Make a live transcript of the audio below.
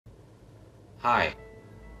Hi,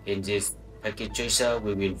 in this packet tracer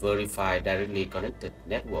we will verify directly connected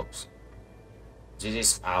networks. This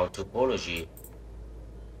is our topology.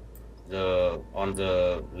 On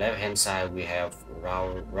the left hand side we have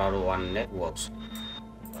router 1 networks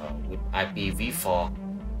with IPv4,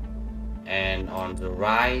 and on the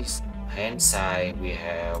right hand side we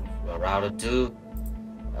have router 2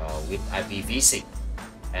 with IPv6,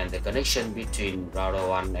 and the connection between router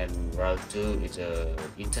 1 and router 2 is a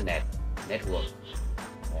internet network,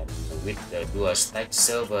 and with the dual stack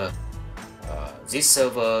server. This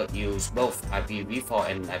server uses both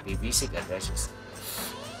IPv4 and IPv6 addresses.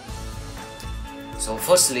 So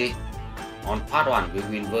firstly, on part 1 we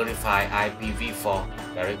will verify IPv4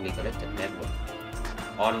 directly connected network.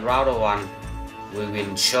 On router 1 we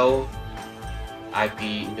will show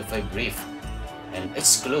IP interface brief and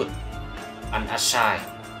exclude unassigned.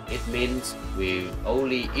 It means we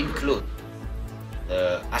only include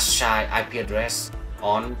the assigned IP address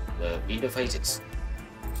on the interfaces.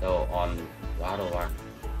 So on router 1,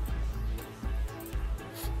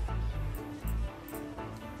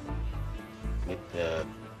 with the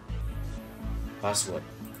password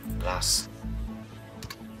class,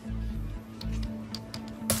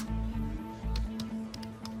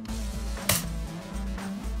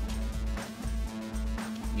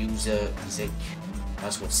 user exec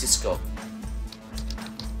password Cisco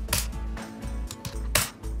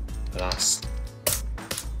class,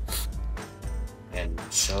 and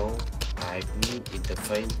show IP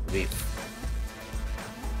interface brief.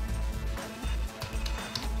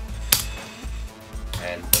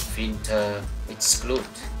 And the filter exclude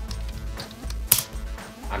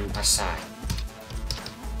unassigned.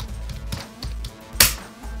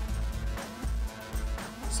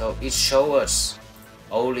 So it shows us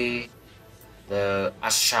only the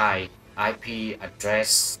assigned IP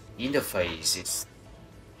address interfaces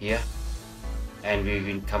here, and we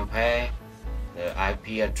will compare the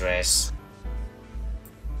IP address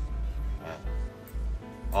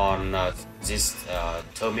on this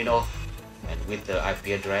terminal and with the IP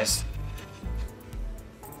address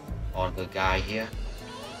on the guide here.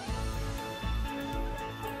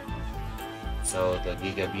 So the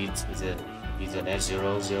gigabit is a Ethernet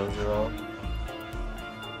 000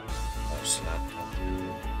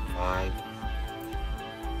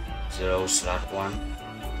 /250/1,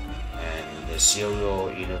 and the serial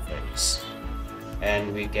interface.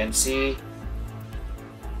 And we can see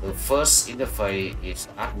the first interface is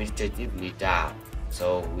administratively down,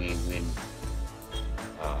 so we will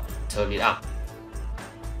turn it up.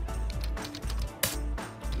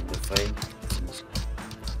 Interface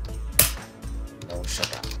no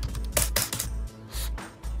shutdown.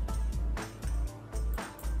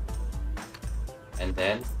 And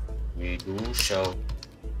then we do show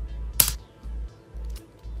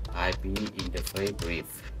IP interface brief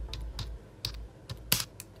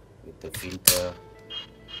with the filter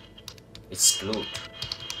exclude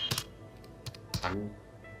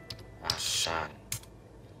unassigned,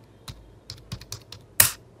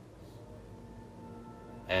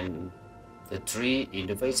 and the three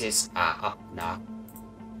interfaces are up now.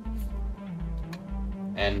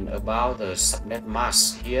 And about the subnet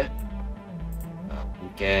mask here, we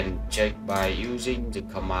can check by using the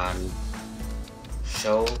command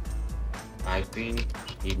show IP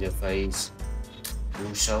interface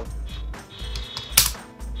do show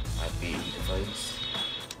IP interface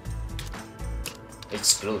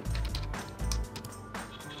exclude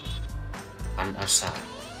unassigned.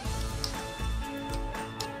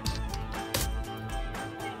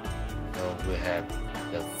 So we have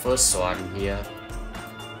the first one here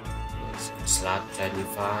is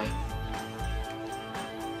 /25.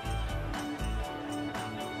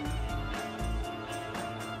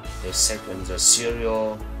 The second, the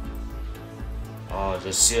serial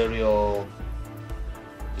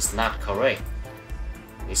is not correct.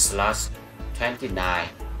 It's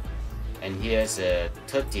 /29, and here's a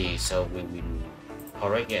 30, so we will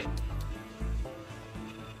correct it.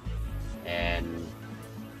 And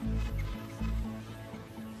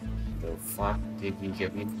the 40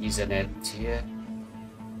 gigabit Ethernet here,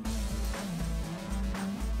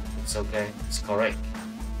 it's okay, it's correct.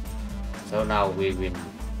 So now we will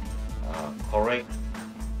correct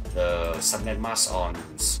the subnet mask on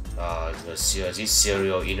this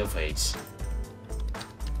serial interface.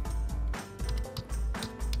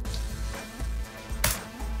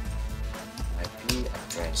 IP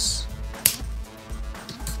address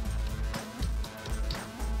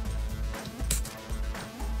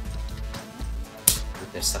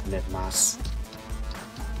with the subnet mask.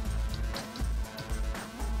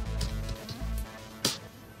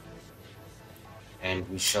 And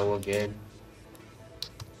we show again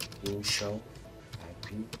to show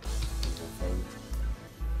IP interface.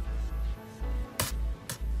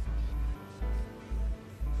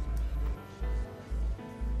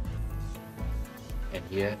 And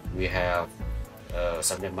here we have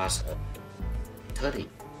Subnet Mask 30.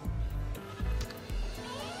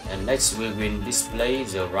 And next we will display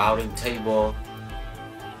the routing table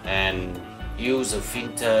and use a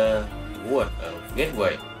filter word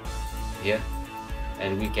gateway here,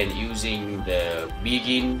 and we can using the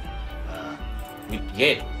begin with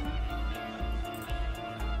gate.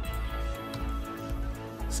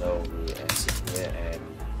 So we exit here and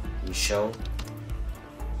we show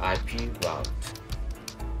IP route,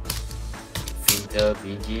 filter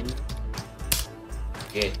begin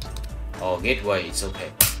gate or gateway, it's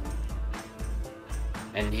okay.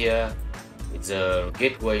 And here it's a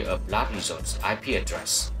gateway of last resort IP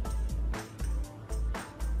address.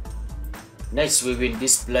 Next we will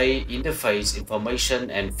display interface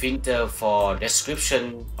information and filter for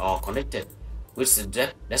description or connected. With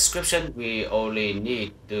the description we only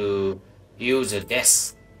need to use a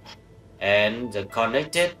desk, and the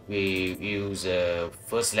connected we use the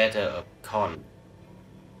first letter of con.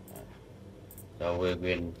 So we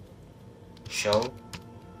will show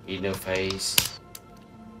interface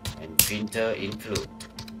and filter include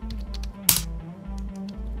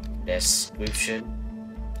description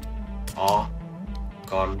or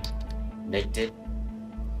connected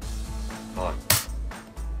con.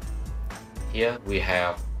 Here we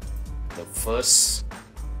have the first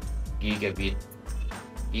gigabit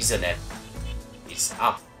Ethernet is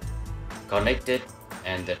up connected,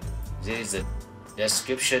 and this is the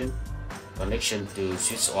description connection to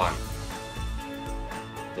switch 1.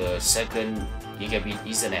 The second gigabit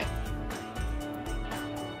Ethernet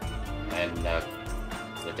and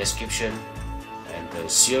the description and the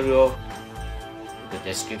serial, the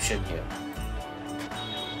description here.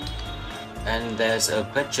 And there's a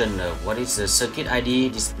question what is the circuit ID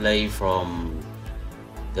display from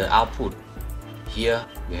the output. Here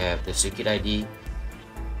we have the circuit ID,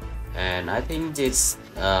 and I think this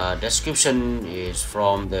description is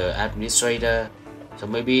from the administrator, so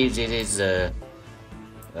maybe this is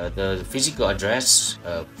the physical address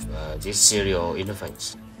of this serial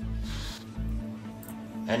interface.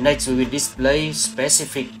 And next we will display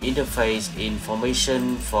specific interface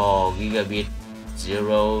information for gigabit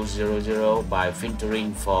 000 by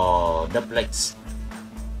filtering for duplex.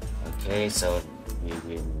 Okay, so we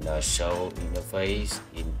will show interface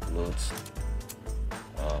includes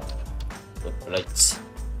duplex.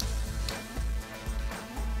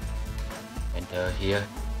 Enter here,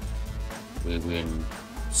 we will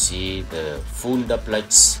see the full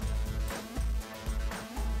duplex.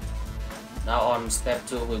 Now on step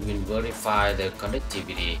 2 we will verify the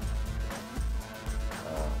connectivity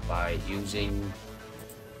by using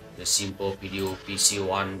the simple PDU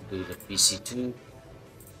PC1 to the PC2.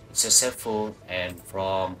 It's successful, and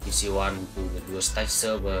from PC1 to the dual stack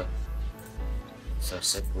server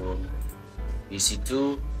successful.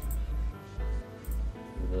 PC2,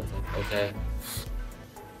 okay.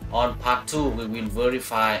 On part 2 we will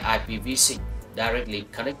verify IPv6 directly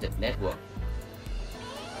connected network.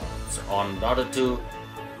 So on router 2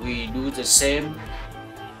 we do the same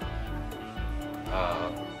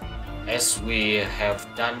as we have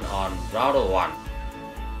done on router 1,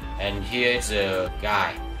 and here is a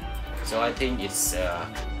guide. So I think it's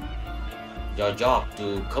your job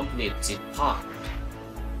to complete this part.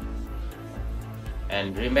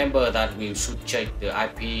 And remember that we should check the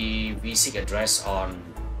IPv6 address on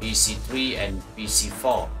PC3 and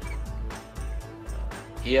PC4.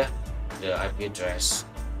 Here the IP address,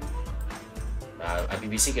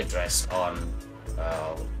 IPv6 address on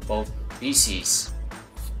both PCs.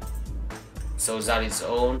 So that is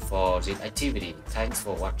all for this activity. Thanks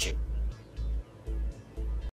for watching.